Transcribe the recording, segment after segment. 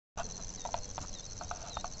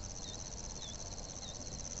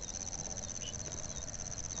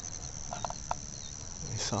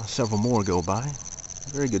Saw several more go by.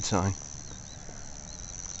 Very good sign.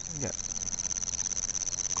 We got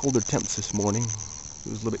colder temps this morning. It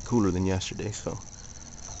was a little bit cooler than yesterday, so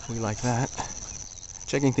we like that.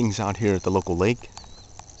 Checking things out here at the local lake.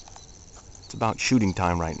 It's about shooting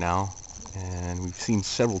time right now, and we've seen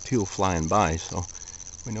several teal flying by, so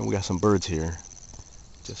we know we got some birds here.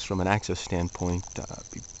 Just from an access standpoint,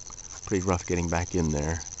 it'd be pretty rough getting back in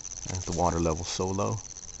there as the water level's so low.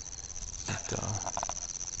 But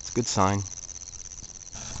it's a good sign.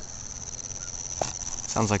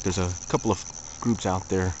 Sounds like there's a couple of groups out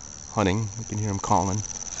there hunting. We can hear them calling.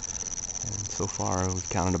 And so far we've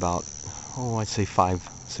counted about, I'd say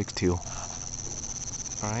 5-6 teal.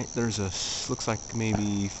 Alright, there's looks like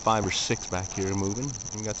maybe 5 or 6 back here moving.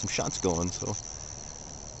 We got some shots going, so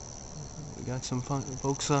we got some fun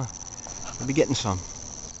folks maybe getting some.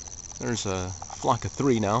 There's a flock of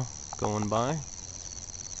 3 now going by.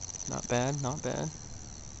 Not bad, not bad.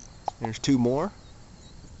 There's 2 more.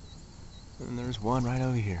 And there's one right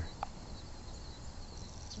over here.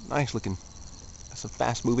 Nice looking. That's a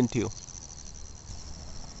fast moving teal.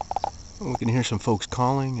 We can hear some folks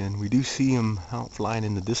calling, and we do see them out flying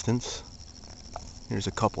in the distance. Here's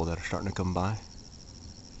a couple that are starting to come by.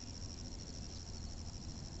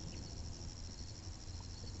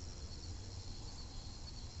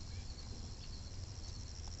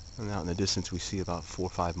 And out in the distance we see about 4 or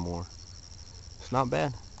 5 more. It's not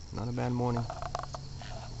bad. Not a bad morning.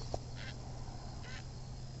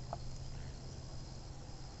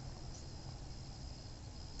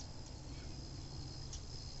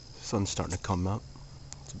 Sun's starting to come up.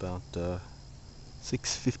 It's about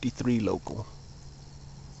 6:53 local.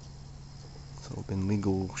 So it's been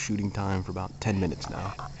legal shooting time for about 10 minutes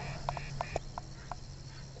now.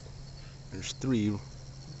 There's 3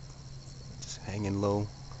 just hanging low,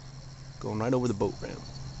 going right over the boat ramp.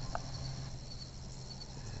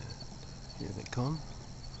 And here they come.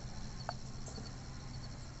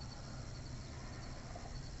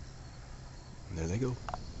 And there they go.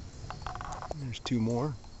 There's 2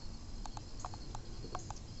 more.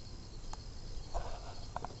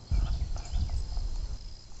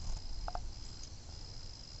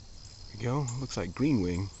 Go. Looks like green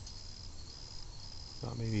wing.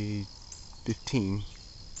 About maybe 15.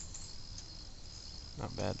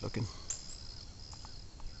 Not bad looking.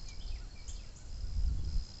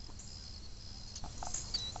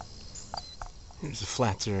 Here's the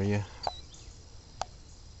flats area.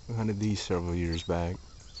 We hunted these several years back.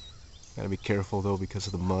 Gotta be careful though because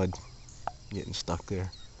of the mud getting stuck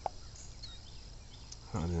there.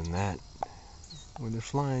 Other than that, when they're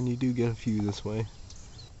flying you do get a few this way.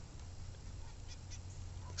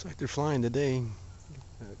 Looks like they're flying today.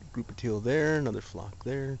 A group of teal there, another flock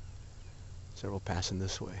there. Several passing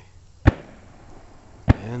this way.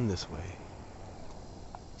 And this way.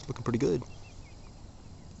 It's looking pretty good.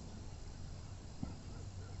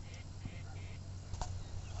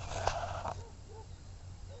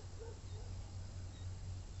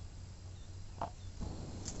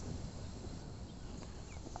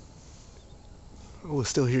 We'll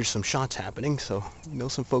still hear some shots happening, so you know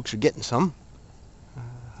some folks are getting some.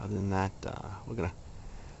 Other than that, we're gonna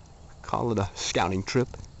call it a scouting trip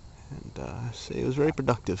and say it was very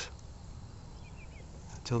productive.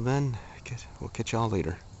 Until then, we'll catch y'all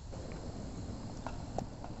later.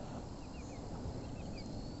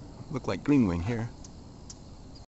 Look like green wing here.